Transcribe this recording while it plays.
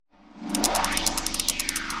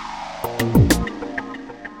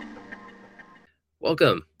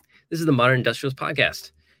Welcome. This is the Modern Industrialist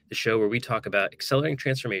podcast, the show where we talk about accelerating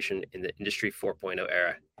transformation in the Industry 4.0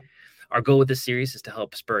 era. Our goal with this series is to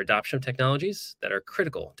help spur adoption of technologies that are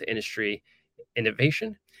critical to industry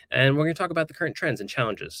innovation, and we're going to talk about the current trends and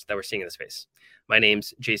challenges that we're seeing in the space. My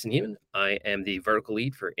name's Jason Heeman. I am the vertical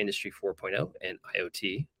lead for Industry 4.0 and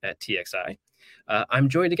IoT at TXI. I'm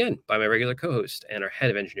joined again by my regular co-host and our head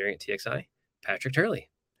of engineering at TXI, Patrick Turley.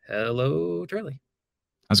 Hello, Turley.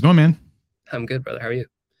 How's it going, man? I'm good, brother. How are you?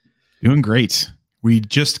 Doing great. We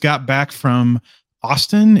just got back from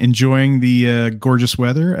Austin, enjoying the gorgeous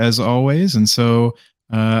weather as always. And so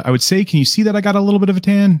I would say, can you see that I got a little bit of a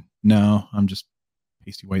tan? No, I'm just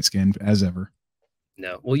pasty white skinned as ever.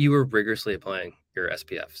 No. Well, you were rigorously applying your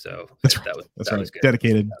SPF. So that's right. That was good.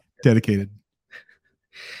 Dedicated.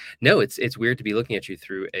 No, it's weird to be looking at you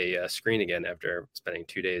through a screen again after spending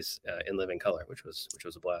 2 days in living color, which was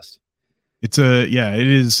a blast. It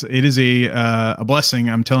is a blessing.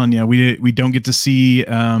 I'm telling you, we don't get to see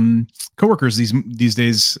coworkers these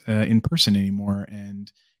days in person anymore,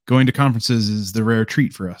 and going to conferences is the rare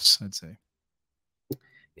treat for us, I'd say.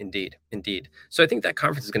 Indeed. So I think that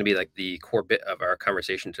conference is going to be like the core bit of our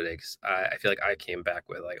conversation today, because I feel like I came back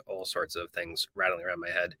with like all sorts of things rattling around my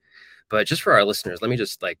head. But just for our listeners, let me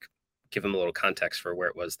just like give them a little context for where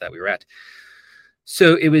it was that we were at.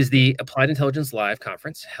 So it was the Applied Intelligence Live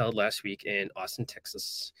conference held last week in Austin,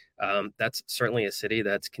 Texas. That's certainly a city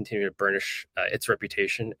that's continuing to burnish its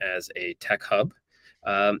reputation as a tech hub.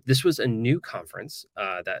 This was a new conference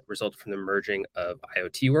that resulted from the merging of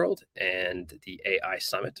IoT World and the AI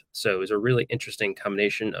Summit. So it was a really interesting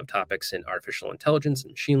combination of topics in artificial intelligence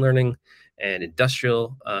and machine learning and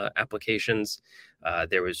industrial applications.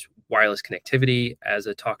 There was wireless connectivity as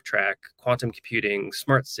a talk track, quantum computing,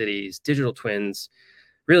 smart cities, digital twins.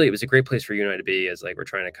 Really, it was a great place for you and I to be as like we're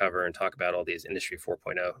trying to cover and talk about all these Industry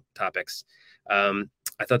 4.0 topics. I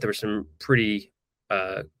thought there were some pretty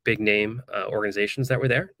big name organizations that were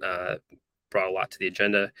there, brought a lot to the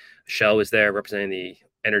agenda. Shell was there representing the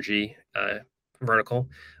energy vertical.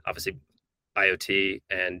 Obviously, IoT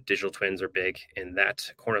and digital twins are big in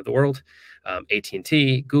that corner of the world.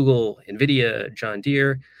 AT&T, Google, Nvidia, John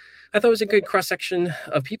Deere. I thought it was a good cross section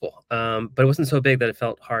of people, but it wasn't so big that it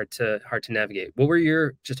felt hard to navigate. What were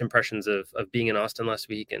your just impressions of being in Austin last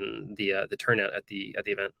week and the turnout at the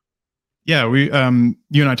event? Yeah, we you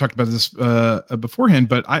and I talked about this beforehand,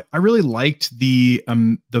 but I really liked the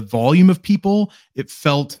volume of people. It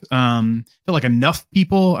felt like enough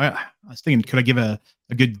people. I was thinking, could I give a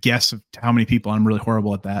good guess of how many people? I'm really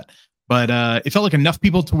horrible at that, but it felt like enough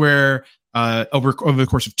people to where over the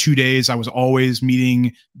course of 2 days, I was always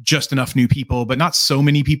meeting just enough new people, but not so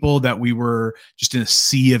many people that we were just in a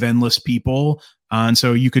sea of endless people. And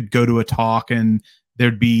so you could go to a talk and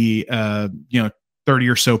there'd be 30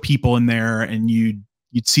 or so people in there, and you'd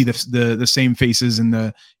see the same faces in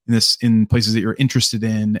places that you're interested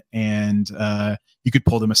in, and you could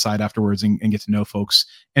pull them aside afterwards and get to know folks.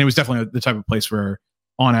 And it was definitely the type of place where,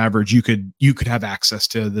 on average, you could have access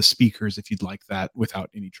to the speakers if you'd like that without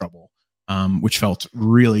any trouble, which felt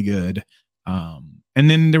really good. And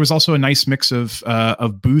then there was also a nice mix of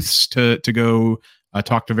booths to go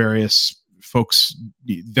talk to various folks,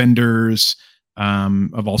 vendors,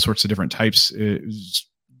 of all sorts of different types. It was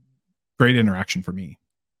great interaction for me.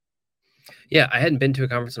 Yeah, I hadn't been to a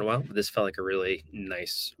conference in a while, but this felt like a really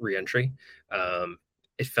nice reentry.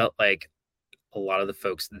 It felt like a lot of the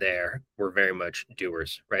folks there were very much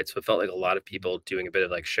doers, right? So it felt like a lot of people doing a bit of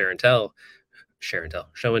like show and tell. This is what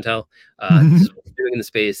we're doing in the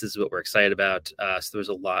space. This is what we're excited about. So there was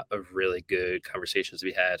a lot of really good conversations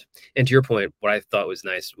we had. And to your point, what I thought was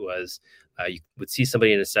nice was you would see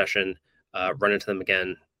somebody in a session, run into them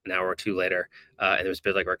again an hour or two later, and there was a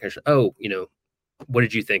bit like recognition. Oh, what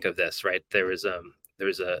did you think of this? Right? There was a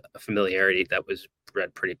familiarity that was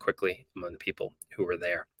bred pretty quickly among the people who were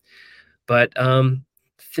there. But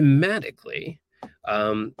thematically,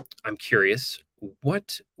 I'm curious,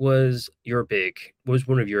 what was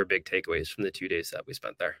one of your big takeaways from the 2 days that we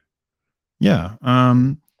spent there? Yeah,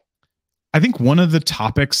 I think one of the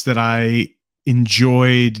topics that I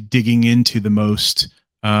enjoyed digging into the most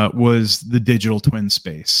was the digital twin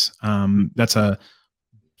space. That's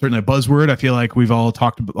certainly a buzzword I feel like we've all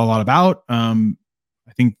talked a lot about. I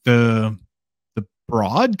think the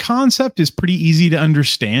broad concept is pretty easy to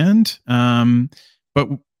understand, but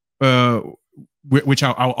which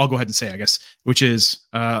I'll go ahead and say, I guess, which is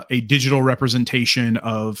a digital representation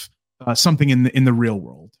of something in the real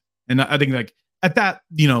world. And I think like at that,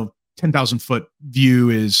 10,000 foot view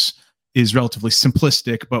is relatively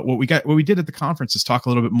simplistic, but what we did at the conference is talk a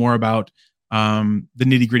little bit more about the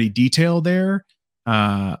nitty gritty detail there.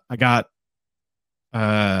 I got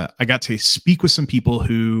I got to speak with some people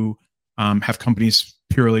who have companies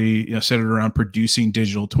purely centered around producing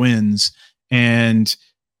digital twins, and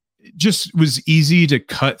it just was easy to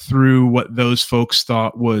cut through what those folks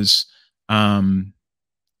thought was um,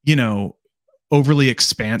 you know overly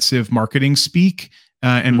expansive marketing speak,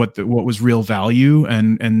 and what was real value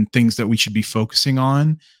and things that we should be focusing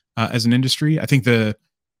on as an industry. I think the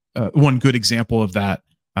one good example of that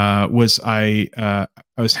was I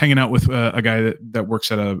was hanging out with a guy that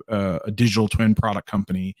works at a digital twin product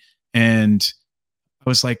company, and I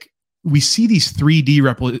was like, we see these 3D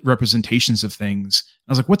representations of things.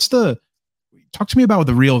 I was like, talk to me about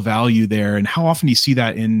the real value there, and how often do you see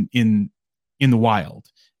that in the wild?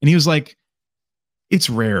 And he was like, it's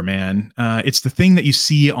rare, man. It's the thing that you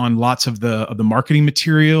see on lots of the marketing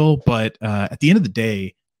material, but at the end of the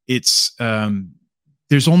day, it's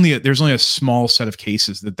there's only a small set of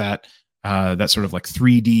cases that sort of like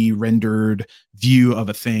 3D rendered view of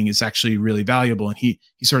a thing is actually really valuable. And he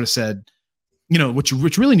sort of said, what you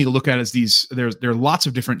really need to look at is there are lots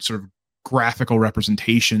of different sort of graphical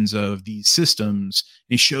representations of these systems.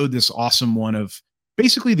 And he showed this awesome one of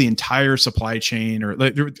basically the entire supply chain, or I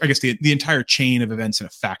guess the entire chain of events in a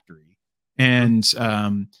factory. And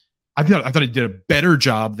I thought it did a better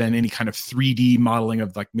job than any kind of 3D modeling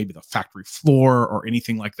of like maybe the factory floor or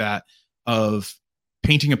anything like that, of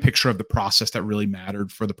painting a picture of the process that really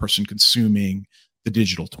mattered for the person consuming the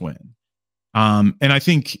digital twin. And I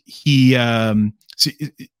think the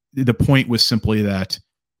point was simply that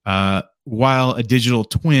while a digital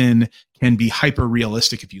twin can be hyper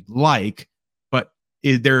realistic if you'd like, but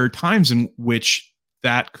there are times in which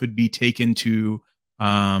that could be taken to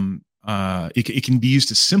it can be used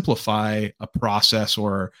to simplify a process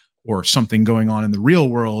or something going on in the real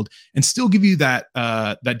world, and still give you that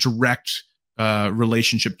direct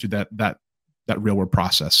relationship to that real world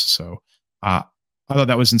process. So I thought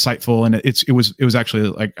that was insightful, and it was actually,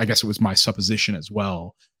 like, I guess it was my supposition as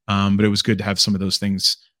well. But it was good to have some of those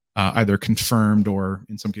things either confirmed or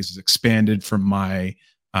in some cases expanded from my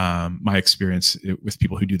experience with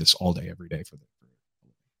people who do this all day, every day for them.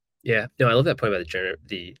 Yeah, no, I love that point about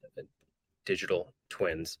the digital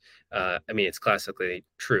twins. I mean, it's classically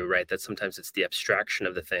true, right? That sometimes it's the abstraction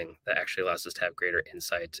of the thing that actually allows us to have greater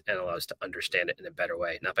insight and allows us to understand it in a better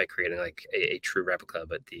way, not by creating like a true replica,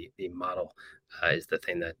 but the model is the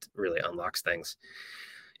thing that really unlocks things.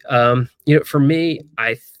 For me,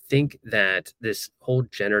 I think that this whole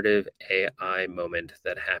generative AI moment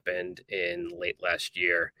that happened in late last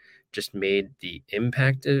year just made the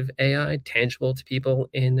impact of AI tangible to people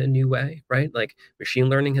in a new way, right? Like machine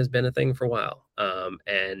learning has been a thing for a while.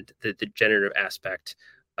 And the generative aspect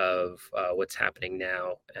of what's happening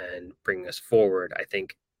now and bringing us forward, I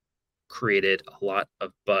think created a lot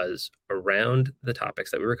of buzz around the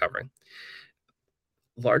topics that we were covering.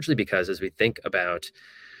 Largely because as we think about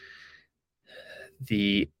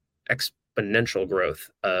the exponential growth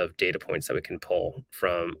of data points that we can pull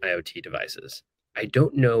from IoT devices, I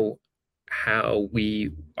don't know how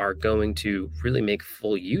we are going to really make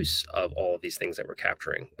full use of all of these things that we're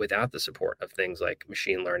capturing without the support of things like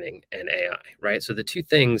machine learning and AI, right? So the two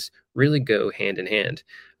things really go hand in hand.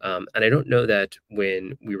 And I don't know that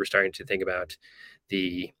when we were starting to think about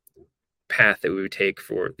the path that we would take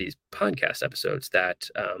for these podcast episodes, that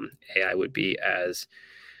AI would be as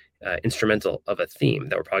instrumental of a theme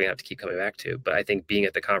that we're probably gonna have to keep coming back to. But I think being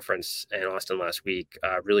at the conference in Austin last week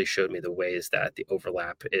really showed me the ways that the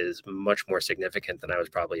overlap is much more significant than I was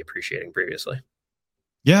probably appreciating previously.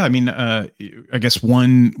 Yeah, I mean, I guess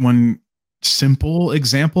one simple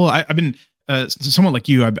example. I've been somewhat like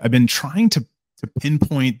you. I've been trying to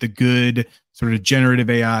pinpoint the good sort of generative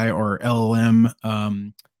AI or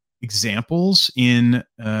LLM examples in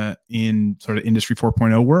sort of Industry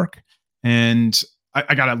 4.0 work, and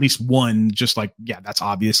I got at least one, just like, yeah, that's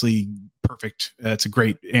obviously perfect. It's a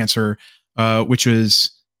great answer, which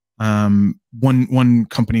was one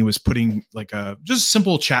company was putting like a just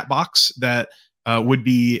simple chat box that would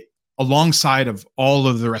be alongside of all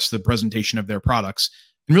of the rest of the presentation of their products.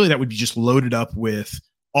 And really that would be just loaded up with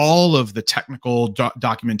all of the technical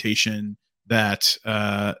documentation that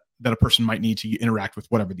a person might need to interact with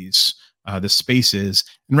whatever this space is.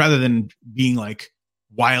 And rather than being like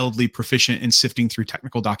wildly proficient in sifting through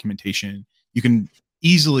technical documentation, you can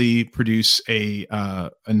easily produce a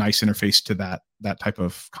nice interface to that type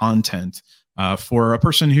of content for a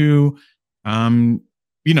person who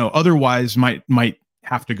otherwise might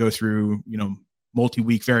have to go through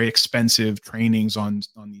multi-week very expensive trainings on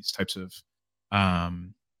these types of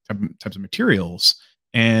materials.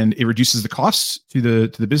 And it reduces the costs to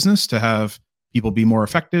the business to have people be more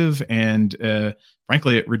effective, and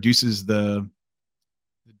frankly it reduces the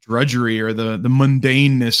drudgery or the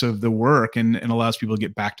mundaneness of the work, and allows people to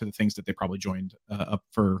get back to the things that they probably joined up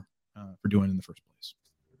for doing in the first place.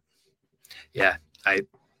 Yeah, I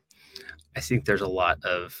think there's a lot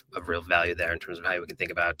of real value there in terms of how we can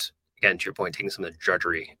think about, again, to your point, taking some of the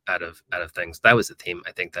drudgery out of things. That was the theme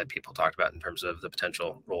I think that people talked about in terms of the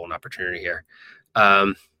potential role and opportunity here.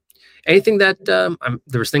 Anything that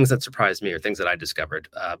there was things that surprised me or things that I discovered,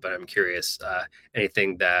 but I'm curious,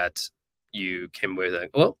 anything that you came with,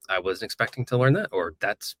 like, well, I wasn't expecting to learn that, or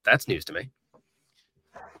that's news to me.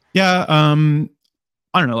 Yeah,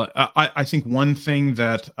 I don't know. I think one thing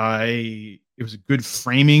that it was a good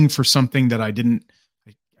framing for something that I didn't.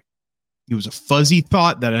 It was a fuzzy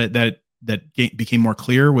thought that became more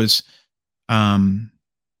clear was,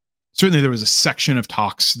 certainly there was a section of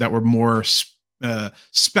talks that were more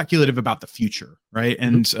speculative about the future, right?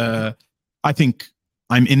 And I think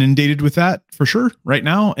I'm inundated with that for sure right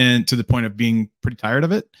now, and to the point of being pretty tired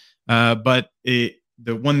of it. But the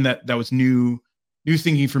one that was new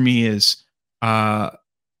thinking for me is a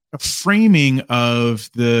framing of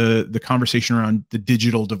the conversation around the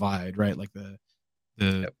digital divide, right? Like the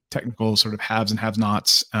technical sort of haves and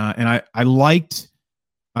have-nots. And I liked,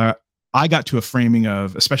 I got to a framing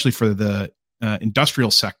of, especially for the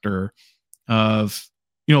industrial sector, of,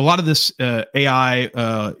 a lot of this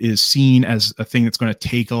AI is seen as a thing that's going to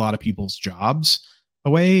take a lot of people's jobs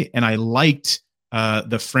away. And I liked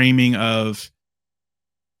the framing of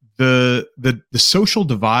the social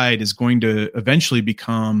divide is going to eventually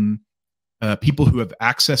become people who have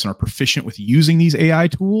access and are proficient with using these AI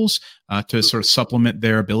tools to sort of supplement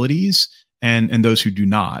their abilities, and those who do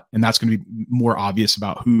not. And that's going to be more obvious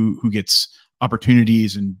about who gets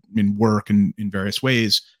opportunities and work in various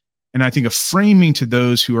ways. And I think a framing to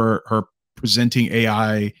those who are presenting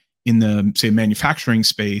AI in the, say, manufacturing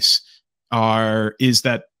space is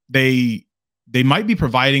that they might be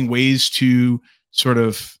providing ways to sort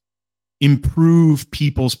of improve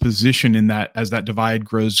people's position in that, as that divide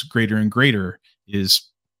grows greater and greater. Is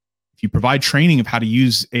if you provide training of how to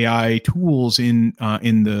use AI tools in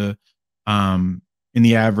the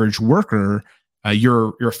average worker,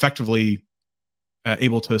 you're effectively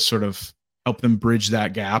able to sort of help them bridge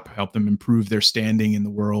that gap, help them improve their standing in the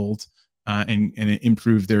world, and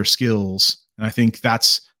improve their skills. And I think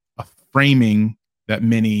that's a framing that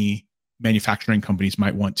many manufacturing companies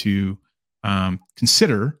might want to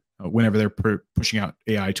consider whenever they're pushing out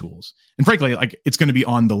AI tools. And frankly, like, it's going to be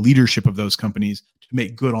on the leadership of those companies to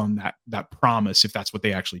make good on that promise, if that's what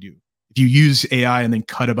they actually do. If you use AI and then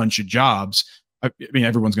cut a bunch of jobs, I mean,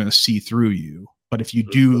 everyone's going to see through you. But if you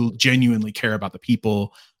do genuinely care about the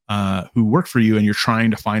people who work for you, and you're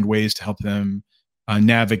trying to find ways to help them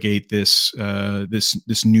navigate this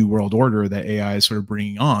new world order that AI is sort of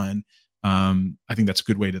bringing on, I think that's a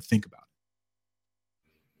good way to think about it.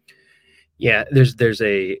 Yeah, there's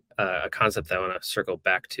a concept that I want to circle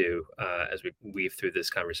back to as we weave through this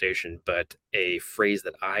conversation, but a phrase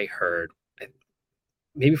that I heard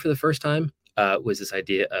maybe for the first time was this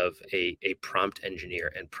idea of a prompt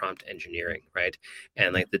engineer and prompt engineering, right?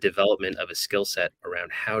 And like the development of a skill set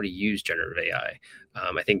around how to use generative AI.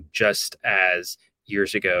 I think just as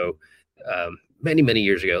years ago, many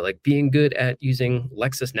years ago, like being good at using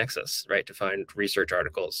LexisNexis, right, to find research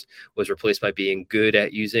articles was replaced by being good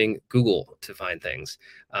at using Google to find things.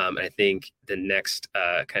 And I think the next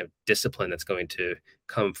kind of discipline that's going to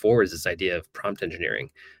come forward is this idea of prompt engineering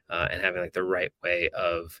and having like the right way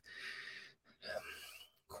of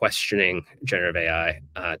questioning generative AI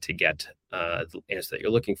to get the answer that you're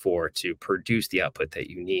looking for to produce the output that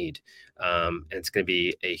you need. And it's going to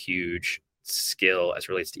be a huge skill as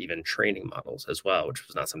relates to even training models as well, which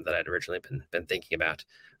was not something that I'd originally been thinking about.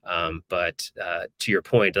 But to your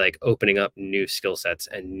point, like opening up new skill sets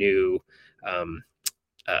and new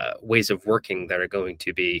ways of working that are going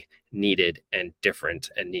to be needed and different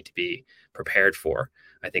and need to be prepared for,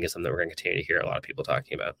 I think is something that we're going to continue to hear a lot of people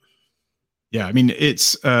talking about. Yeah, I mean,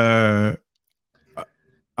 it's I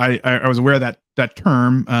was aware of that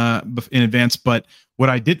term in advance, but what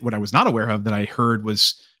I was not aware of that I heard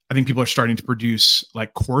was, I think people are starting to produce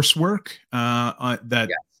like coursework on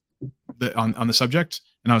the subject,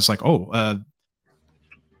 and I was like,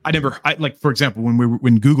 for example,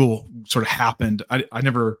 when Google sort of happened, I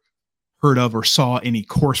never heard of or saw any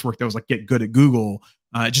coursework that was like get good at Google.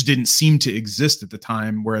 It just didn't seem to exist at the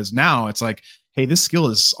time. Whereas now it's like, hey, this skill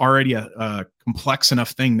is already a complex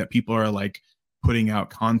enough thing that people are like putting out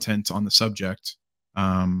content on the subject.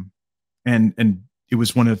 And it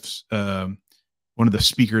was one of the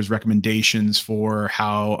speaker's recommendations for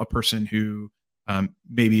how a person who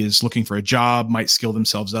maybe is looking for a job might skill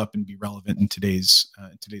themselves up and be relevant in today's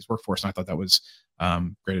workforce. And I thought that was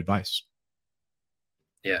great advice.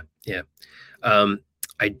 Yeah, yeah. Um,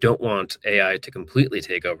 I don't want AI to completely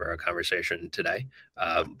take over our conversation today,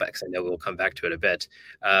 but 'cause I know we'll come back to it a bit.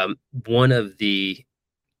 One of the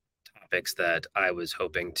topics that I was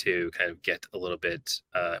hoping to kind of get a little bit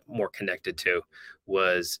more connected to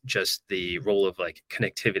was just the role of like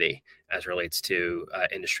connectivity as relates to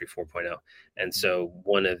Industry 4.0. And so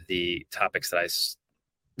one of the topics that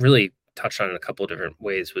really touched on in a couple of different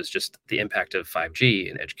ways was just the impact of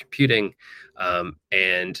 5G and edge computing.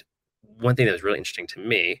 And one thing that was really interesting to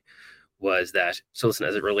me was that, so listen,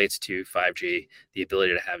 as it relates to 5G, the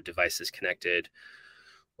ability to have devices connected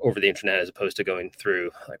over the internet as opposed to going through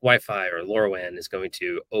like Wi-Fi or LoRaWAN is going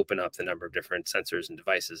to open up the number of different sensors and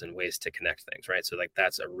devices and ways to connect things, right? So like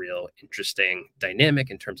that's a real interesting dynamic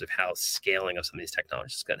in terms of how scaling of some of these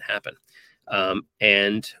technologies is going to happen.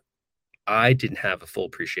 And I didn't have a full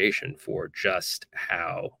appreciation for just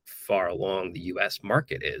how far along the US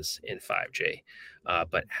market is in 5G,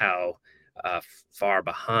 but how far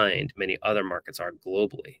behind many other markets are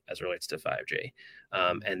globally as it relates to 5G.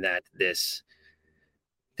 And that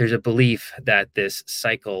there's a belief that this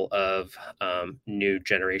cycle of new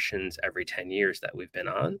generations every 10 years that we've been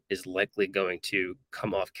on is likely going to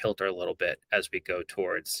come off kilter a little bit as we go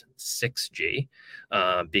towards 6G,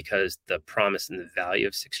 because the promise and the value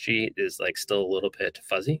of 6G is like still a little bit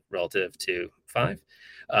fuzzy relative to 5.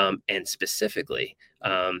 And specifically,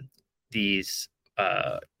 these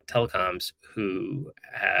telecoms who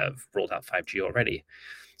have rolled out 5G already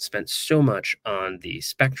spent so much on the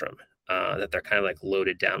spectrum that they're kind of like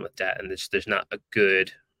loaded down with debt, and there's not a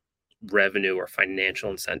good revenue or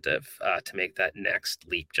financial incentive to make that next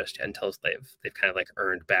leap just yet until they've kind of like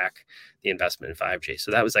earned back the investment in 5G.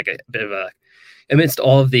 So that was like a bit of a, amidst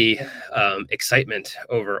all of the excitement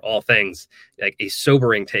over all things, like a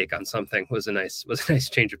sobering take on something was a nice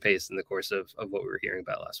change of pace in the course of what we were hearing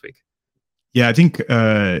about last week. Yeah, I think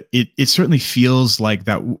it certainly feels like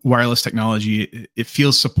that wireless technology. It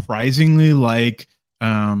feels surprisingly like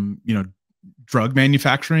drug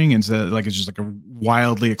manufacturing, and so like it's just like a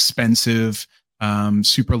wildly expensive,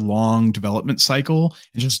 super long development cycle,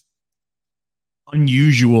 and just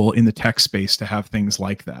unusual in the tech space to have things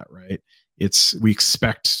like that, right? We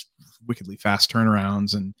expect wickedly fast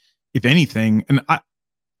turnarounds, and if anything, and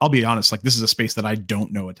I'll be honest, like this is a space that I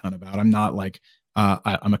don't know a ton about. I'm not like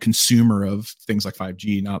I'm a consumer of things like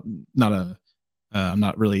 5G, I'm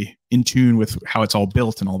not really in tune with how it's all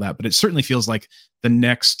built and all that, but it certainly feels like the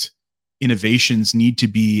next innovations need to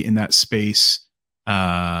be in that space,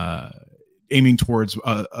 aiming towards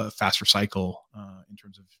a faster cycle in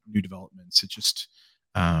terms of new developments. It just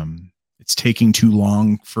it's taking too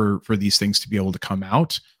long for these things to be able to come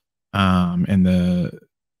out, and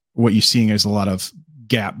what you're seeing is a lot of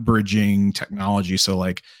gap bridging technology. So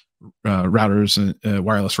like routers and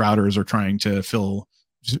wireless routers are trying to sort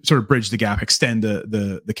of bridge the gap, extend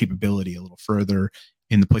the capability a little further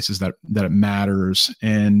in the places that it matters,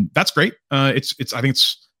 and that's great. I think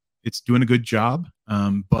it's doing a good job,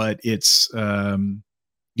 but it's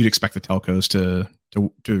you'd expect the telcos to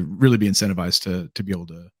really be incentivized to be able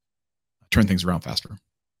to turn things around faster.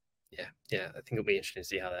 Yeah, I think it'll be interesting to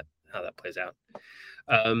see how that plays out.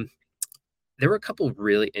 There were a couple of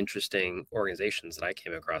really interesting organizations that I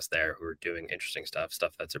came across there who were doing interesting stuff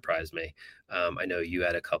that surprised me. I know you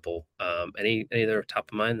had a couple. Any that are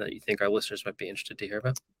top of mind that you think our listeners might be interested to hear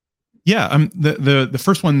about? Yeah, the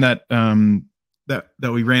first one that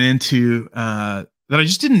we ran into that I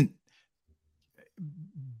just didn't.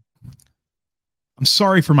 I'm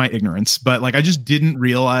sorry for my ignorance, but like I just didn't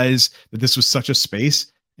realize that this was such a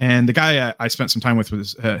space. And the guy I spent some time with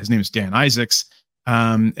was his name is Dan Isaacs.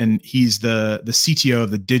 And he's the CTO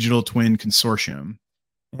of the Digital Twin Consortium.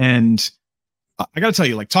 And I got to tell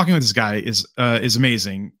you, like talking with this guy is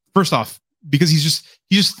amazing. First off, because he's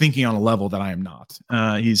just thinking on a level that I am not.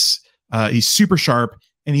 He's super sharp,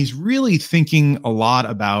 and he's really thinking a lot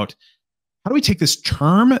about how do we take this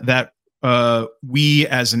term that we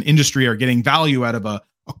as an industry are getting value out of a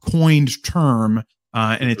coined term,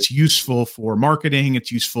 and it's useful for marketing,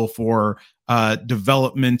 it's useful for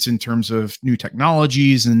development in terms of new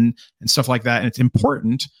technologies and stuff like that. And it's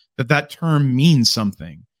important that term means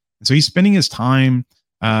something. And so he's spending his time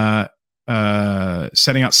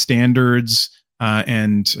setting out standards,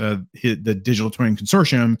 and the Digital Twin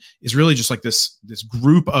Consortium is really just like this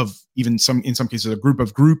group of, in some cases, a group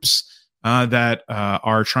of groups that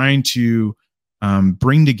are trying to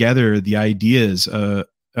bring together the ideas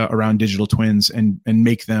around digital twins and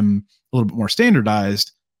make them a little bit more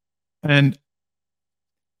standardized. And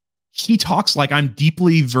he talks like I'm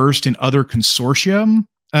deeply versed in other consortium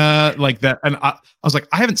like that. And I was like,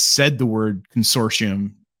 I haven't said the word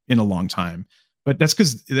consortium in a long time, but that's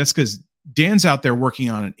because Dan's out there working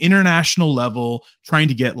on an international level, trying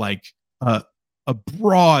to get like a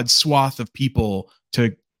broad swath of people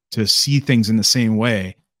to see things in the same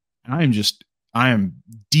way. And I am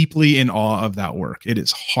deeply in awe of that work. It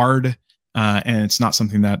is hard, and it's not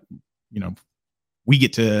something that you know we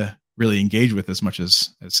get to really engage with as much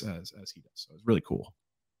as he does. So it's really cool.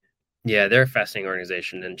 Yeah, they're a fascinating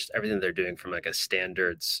organization, and just everything they're doing from like a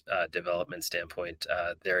standards development standpoint,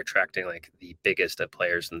 they're attracting like the biggest of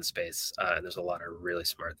players in the space, and there's a lot of really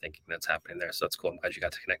smart thinking that's happening there. So that's cool. I'm glad you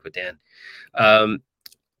got to connect with Dan. Um,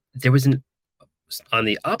 there was an On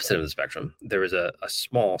the opposite of the spectrum, there was a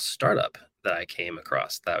small startup that I came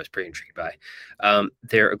across that I was pretty intrigued by.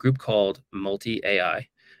 They're a group called Multi AI.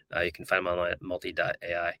 You can find them online at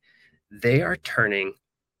multi.ai. They are turning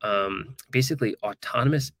basically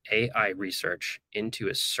autonomous AI research into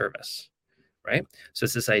a service, right? So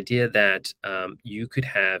it's this idea that you could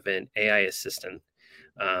have an AI assistant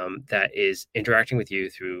that is interacting with you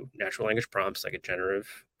through natural language prompts, like a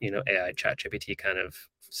generative, AI chat GPT kind of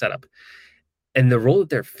setup. And the role that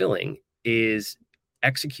they're filling is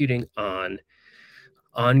executing on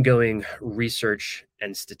ongoing research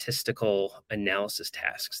and statistical analysis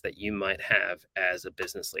tasks that you might have as a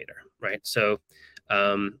business leader, right? So,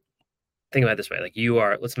 um, think about it this way: like you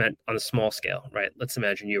are, let's imagine on a small scale, right? Let's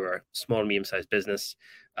imagine you are a small to medium sized business.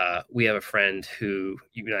 We have a friend who,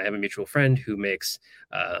 you and I have a mutual friend who makes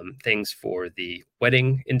things for the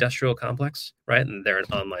wedding industrial complex, right? And they're an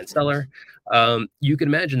online seller. You can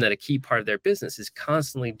imagine that a key part of their business is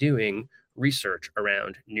constantly doing research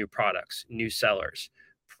around new products, new sellers,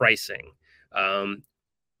 pricing, um,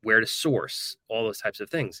 where to source, all those types of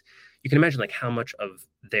things. You can imagine like how much of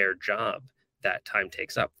their job that time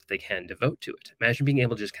takes up that they can devote to it. Imagine being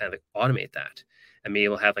able to just kind of like automate that and be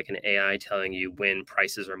able to have like an AI telling you when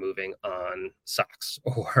prices are moving on socks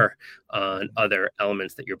or on other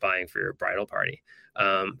elements that you're buying for your bridal party.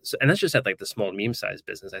 And that's just at like the small to medium sized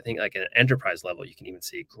business. I think like at an enterprise level, you can even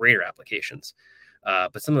see greater applications.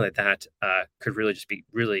 But something like that could really just be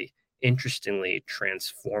really interestingly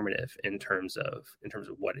transformative in terms of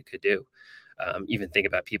what it could do. Even think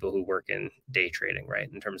about people who work in day trading,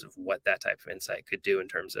 right? In terms of what that type of insight could do in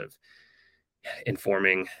terms of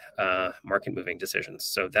informing market moving decisions.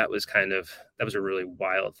 So that was a really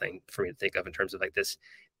wild thing for me to think of in terms of like this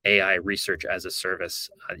AI research as a service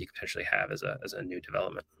you could potentially have as a new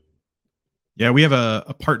development. Yeah, we have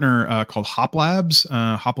a partner called Hop Labs.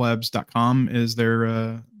 Hoplabs.com is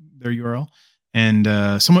their URL,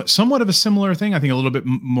 and somewhat of a similar thing. I think a little bit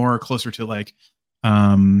more closer to like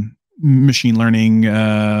machine learning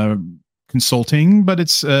consulting, but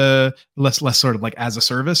it's less sort of like as a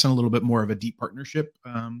service and a little bit more of a deep partnership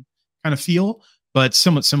kind of feel, but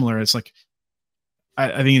somewhat similar. It's like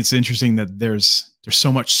I think it's interesting that there's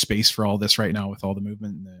so much space for all this right now with all the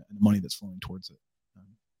movement and the money that's flowing towards it.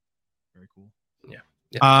 Very cool. Yeah.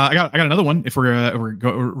 Yeah. I got another one. If we're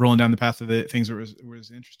rolling down the path of the things that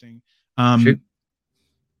was interesting. Shoot.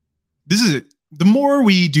 This is it. The more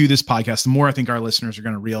we do this podcast, the more I think our listeners are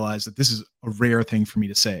going to realize that this is a rare thing for me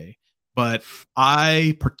to say. But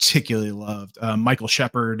I particularly loved Michael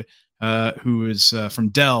Shepard, who is from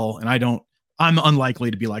Dell, and I'm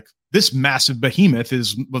unlikely to be like, this massive behemoth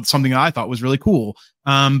is something that I thought was really cool.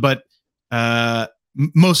 But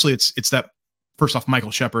mostly it's that. First off, Michael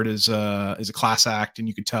Shepard is a class act, and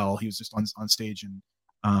you could tell he was just on stage,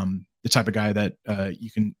 and the type of guy that you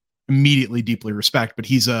can immediately deeply respect. But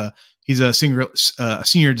he's a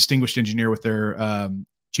senior distinguished engineer with their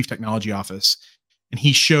chief technology office, and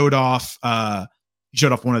he showed off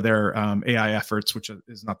one of their AI efforts, which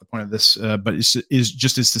is not the point of this, but is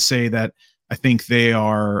to say that I think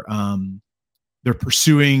they're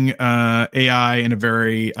pursuing AI in a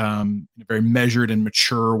very measured and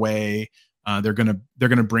mature way. They're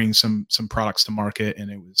gonna bring some products to market, and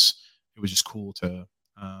it was just cool to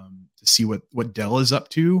see what Dell is up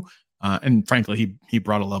to, and frankly, he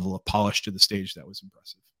brought a level of polish to the stage that was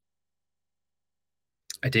impressive.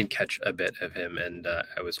 I did catch a bit of him, and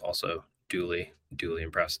I was also duly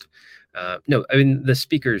impressed. No, I mean the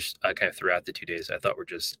speakers kind of throughout the 2 days I thought were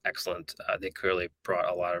just excellent. They clearly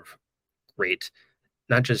brought a lot of great,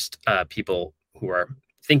 not just people who are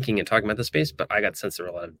thinking and talking about the space, but I got the sense there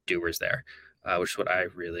were a lot of doers there, which is what I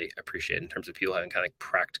really appreciate in terms of people having kind of like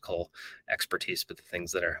practical expertise with the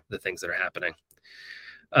things that are happening.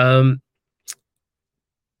 Um,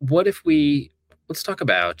 what if let's talk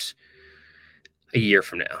about a year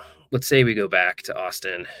from now? Let's say we go back to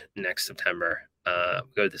Austin next September, go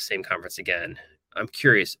to the same conference again. I'm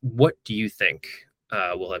curious, what do you think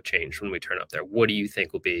will have changed when we turn up there? What do you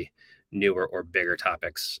think will be newer or bigger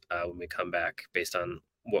topics when we come back based on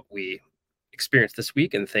what we experienced this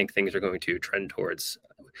week and think things are going to trend towards?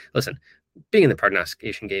 Listen, being in the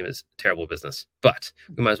prognostication game is terrible business, but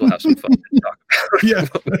we might as well have some fun and talk Yeah,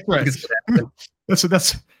 about what that's we right. think is going to happen.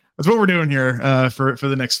 That's what we're doing here for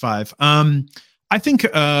the next five. I think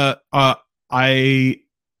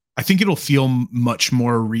I think it'll feel much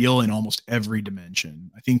more real in almost every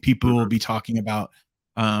dimension. I think people will be talking about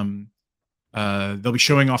they'll be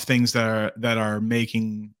showing off things that are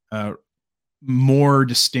making more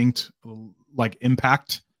distinct like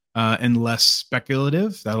impact and less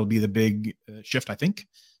speculative. That'll be the big shift, I think.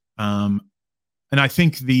 And I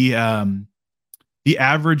think the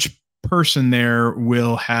average person there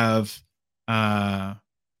will have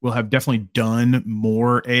definitely done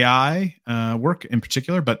more AI work in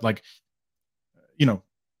particular, but like, you know,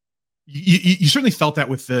 you certainly felt that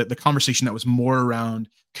with the conversation that was more around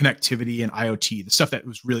connectivity and IoT, the stuff that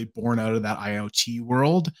was really born out of that IoT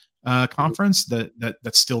world conference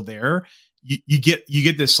that's still there. You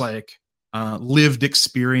get this like lived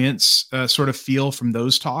experience sort of feel from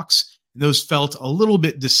those talks. And those felt a little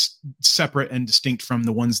bit separate and distinct from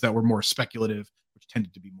the ones that were more speculative, which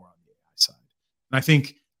tended to be more on the AI side. And I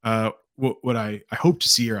think what I hope to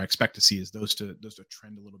see or I expect to see is those to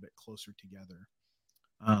trend a little bit closer together.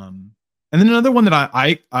 And then another one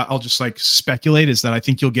that I'll just like speculate is that I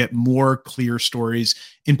think you'll get more clear stories,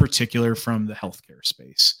 in particular from the healthcare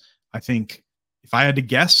space. I think if I had to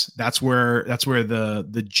guess, that's where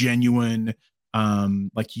the genuine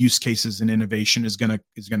like use cases and innovation is gonna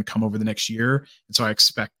come over the next year. And so I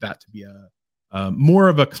expect that to be a more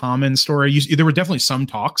of a common story. There were definitely some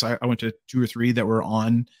talks. I went to 2 or 3 that were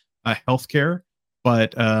on healthcare,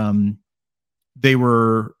 but they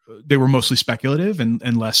were mostly speculative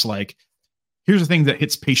and less like, here's a thing that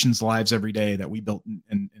hits patients' lives every day that we built,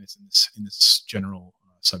 and it's in this general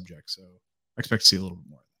subject. So I expect to see a little bit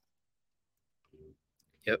more.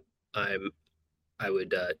 Yep, I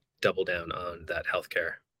would double down on that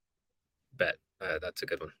healthcare bet. That's a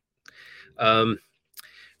good one.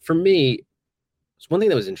 For me, it's one thing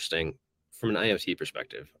that was interesting from an IoT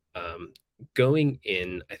perspective. Going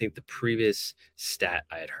in, I think the previous stat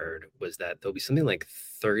I had heard was that there'll be something like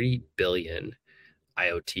 30 billion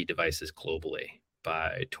IoT devices globally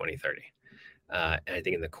by 2030. And I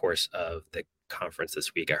think in the course of the conference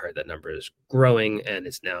this week, I heard that number is growing and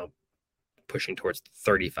it's now pushing towards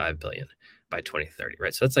 35 billion by 2030,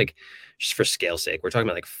 right? So that's like, just for scale's sake, we're talking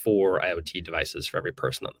about like 4 IoT devices for every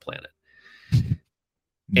person on the planet.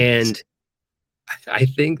 And I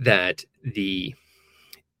think that the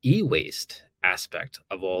e-waste aspect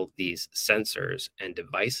of all these sensors and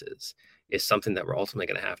devices is something that we're ultimately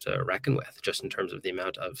going to have to reckon with, just in terms of the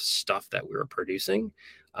amount of stuff that we were producing,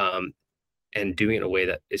 and doing it in a way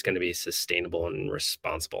that is going to be sustainable and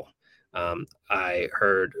responsible. I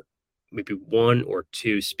heard maybe 1 or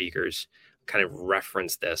 2 speakers kind of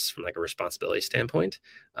reference this from like a responsibility standpoint.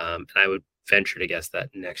 And I would venture to guess that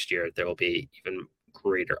next year there will be even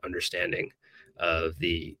greater understanding of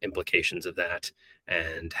the implications of that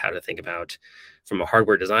and how to think about from a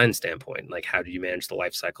hardware design standpoint, like how do you manage the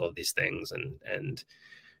life cycle of these things and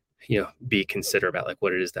be considerate about like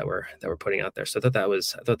what it is that we're putting out there. So I thought that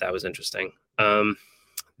was interesting.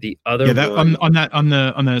 The other that one on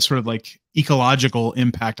the sort of like ecological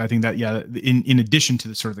impact, I think that in addition to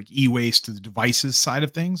the sort of like e-waste to the devices side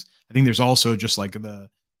of things, I think there's also just like the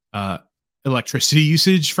electricity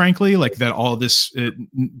usage, frankly, like that all this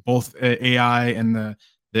both AI and the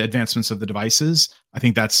advancements of the devices. I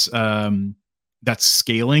think that's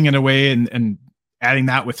scaling in a way, and adding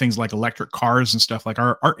that with things like electric cars and stuff, like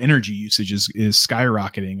our energy usage is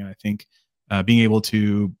skyrocketing. And I think being able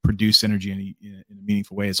to produce energy in a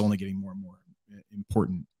meaningful way is only getting more and more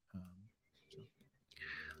important.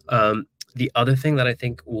 The other thing that I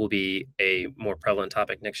think will be a more prevalent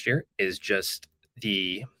topic next year is just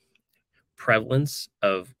the prevalence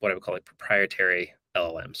of what I would call like proprietary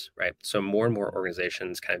LLMs, right? So more and more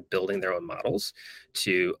organizations kind of building their own models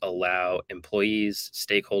to allow employees,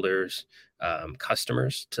 stakeholders,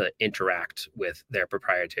 customers to interact with their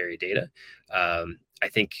proprietary data. I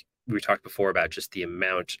think we talked before about just the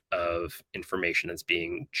amount of information that's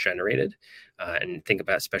being generated, and think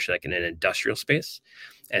about especially like in an industrial space,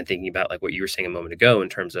 and thinking about like what you were saying a moment ago in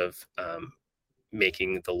terms of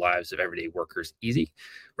making the lives of everyday workers easy,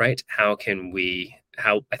 right? How can we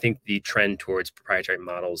how I think the trend towards proprietary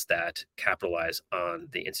models that capitalize on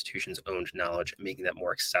the institution's owned knowledge, making that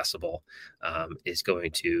more accessible, is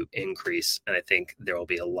going to increase. And I think there will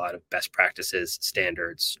be a lot of best practices,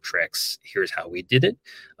 standards, tricks. Here's how we did it.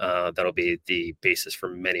 That'll be the basis for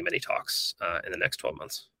many, many talks in the next 12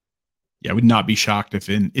 months. Yeah, I would not be shocked if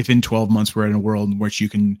in 12 months we're in a world in which you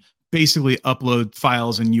can basically upload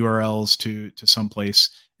files and URLs to some place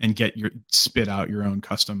and get your spit out your own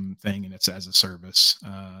custom thing, and it's as a service.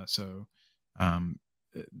 So um,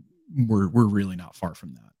 we're really not far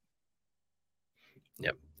from that.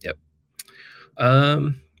 Yep. Yep.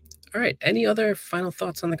 Um, all right. Any other final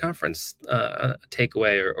thoughts on the conference? A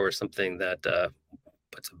takeaway or something that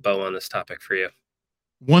puts a bow on this topic for you?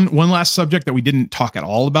 One last subject that we didn't talk at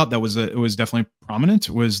all about that it was definitely prominent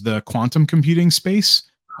was the quantum computing space.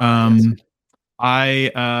 Yes.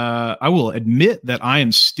 I will admit that I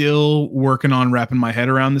am still working on wrapping my head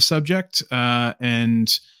around the subject,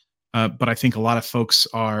 and but I think a lot of folks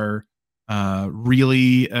are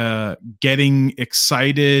really getting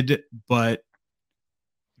excited. But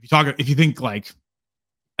if you think like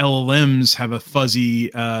LLMs have a fuzzy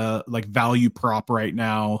like value prop right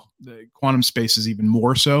now, the quantum space is even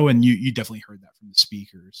more so, and you definitely heard that from the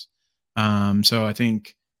speakers. So I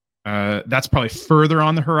think that's probably further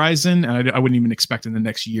on the horizon, and I wouldn't even expect in the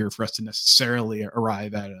next year for us to necessarily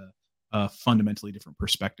arrive at a fundamentally different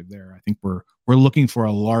perspective there. I think we're looking for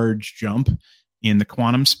a large jump in the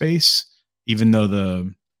quantum space, even though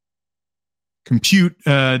the compute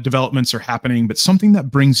developments are happening, but something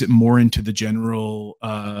that brings it more into the general,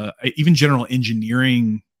 even general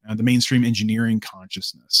engineering, the mainstream engineering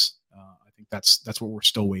consciousness. I think that's what we're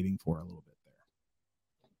still waiting for a little bit there.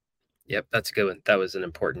 Yep, that's a good one. That was an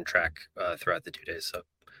important track throughout the 2 days. So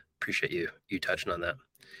appreciate you touching on that.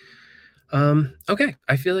 Okay,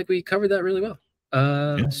 I feel like we covered that really well.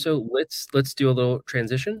 Yeah. So let's do a little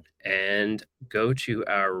transition and go to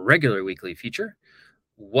our regular weekly feature.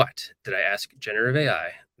 What did I ask generative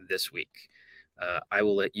AI this week? I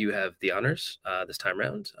will let you have the honors this time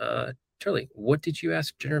around. Turley, what did you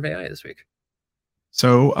ask generative AI this week?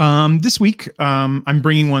 So this week, I'm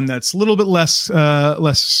bringing one that's a little bit less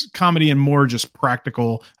comedy and more just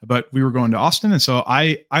practical. But we were going to Austin, and so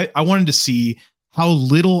I wanted to see how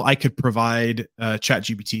little I could provide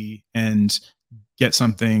ChatGPT and get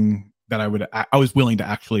something that I was willing to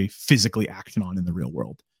actually physically action on in the real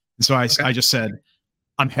world. And so I just said,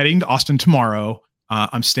 I'm heading to Austin tomorrow.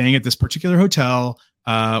 I'm staying at this particular hotel.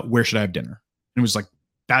 Where should I have dinner? And it was like,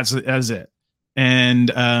 that's it.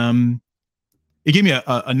 And it gave me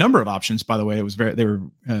a number of options, by the way. They were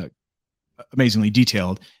amazingly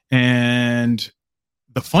detailed. And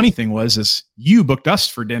the funny thing is you booked us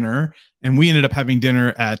for dinner, and we ended up having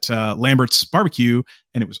dinner at Lambert's Barbecue,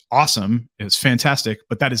 and it was awesome. It was fantastic.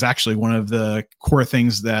 But that is actually one of the core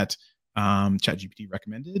things that ChatGPT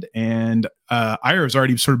recommended. And Ira was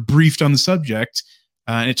already sort of briefed on the subject,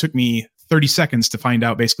 and it took me 30 seconds to find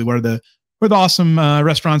out basically what are the awesome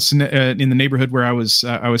restaurants in the neighborhood where I was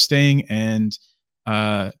staying. And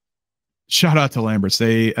shout out to Lambert's.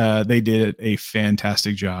 They did a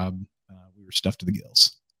fantastic job. We were stuffed to the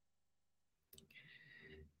gills.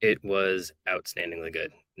 It was outstandingly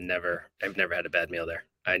good. I've never had a bad meal there.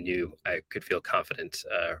 I knew I could feel confident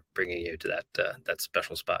bringing you to that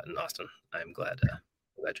special spot in Austin. I'm glad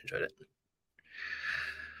you enjoyed it.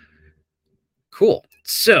 Cool.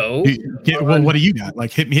 So, well, what do you got?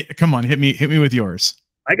 Like, hit me with yours.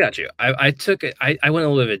 I got you. I took it. I went a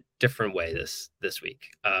little bit different way this week.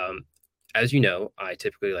 As you know, I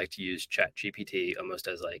typically like to use ChatGPT almost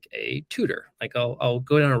as like a tutor. Like I'll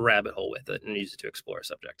go down a rabbit hole with it and use it to explore a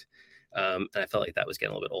subject. And I felt like that was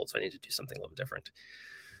getting a little bit old, so I need to do something a little different.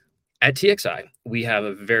 At TXI, we have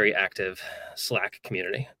a very active Slack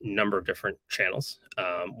community, number of different channels.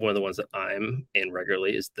 One of the ones that I'm in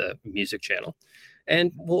regularly is the music channel.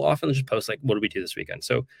 And we'll often just post like, what did we do this weekend?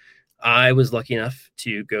 So I was lucky enough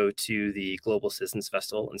to go to the Global Citizens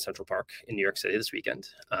Festival in Central Park in New York City this weekend.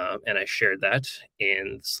 And I shared that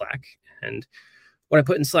in Slack. And what I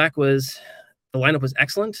put in Slack was the lineup was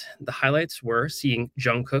excellent. The highlights were seeing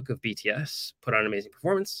Jungkook of BTS put on an amazing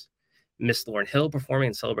performance, Miss Lauryn Hill performing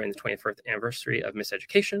and celebrating the 21st anniversary of Miss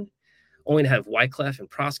Education, only to have Wyclef and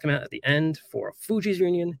Pros come out at the end for a Fugees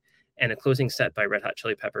reunion, and a closing set by Red Hot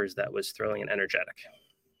Chili Peppers that was thrilling and energetic.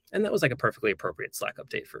 And that was like a perfectly appropriate Slack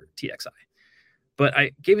update for TXI. But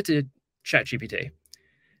I gave it to ChatGPT,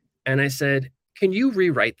 and I said, can you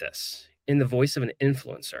rewrite this in the voice of an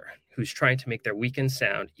influencer who's trying to make their weekend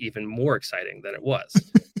sound even more exciting than it was?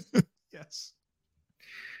 Yes.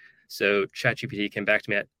 So ChatGPT came back to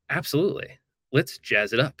me at, absolutely. Let's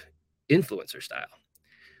jazz it up, influencer style.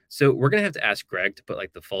 So we're gonna have to ask Greg to put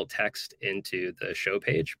like the full text into the show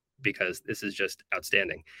page because this is just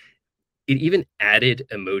outstanding. It even added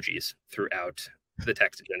emojis throughout the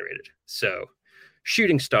text it generated. So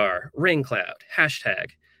shooting star, rain cloud,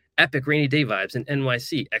 hashtag, epic rainy day vibes in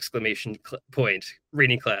NYC, exclamation point,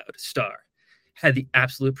 rainy cloud, star. Had the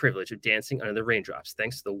absolute privilege of dancing under the raindrops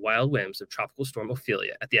thanks to the wild whims of Tropical Storm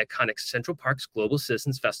Ophelia at the iconic Central Park's Global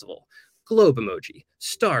Citizens Festival. Globe emoji,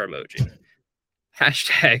 star emoji.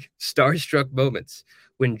 Hashtag starstruck moments.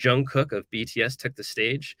 When Jungkook of BTS took the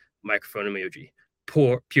stage, microphone emoji.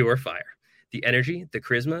 Pure fire. The energy, the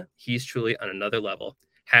charisma, he's truly on another level.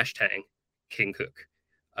 Hashtag King Cook.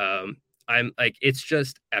 I'm like, it's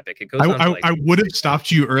just epic. It goes on for like I would have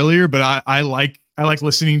stopped you earlier, but I like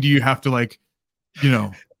listening to you have to like,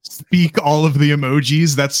 speak all of the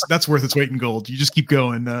emojis. That's worth its weight in gold. You just keep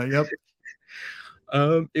going. Yep.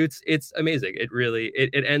 It's amazing. It really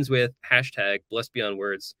it ends with hashtag blessed beyond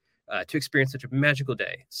words to experience such a magical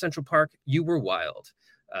day. Central Park, you were wild.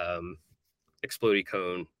 Explodey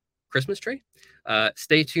cone Christmas tree.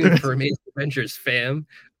 Stay tuned for amazing adventures, fam.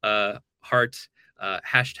 Heart.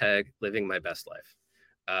 Hashtag living my best life.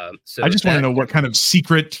 So I just want to know what kind of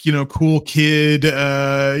secret, cool kid,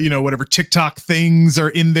 whatever TikTok things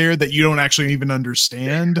are in there that you don't actually even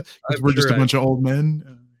understand because we're just a bunch of old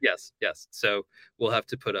men. Yes. So we'll have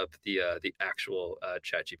to put up the actual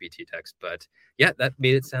ChatGPT text, but yeah, that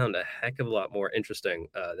made it sound a heck of a lot more interesting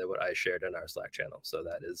than what I shared in our Slack channel. So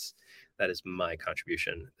that is my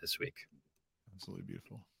contribution this week. Absolutely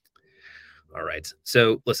beautiful. All right.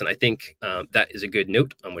 So listen, I think that is a good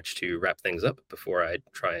note on which to wrap things up before I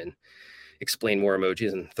try and explain more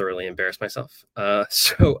emojis and thoroughly embarrass myself.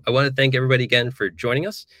 So I want to thank everybody again for joining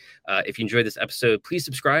us. If you enjoyed this episode, please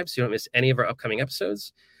subscribe so you don't miss any of our upcoming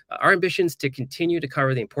episodes. Our ambition is to continue to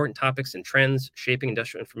cover the important topics and trends shaping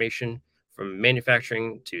industrial information from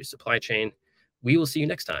manufacturing to supply chain. We will see you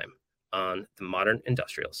next time on The Modern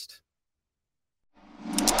Industrialist.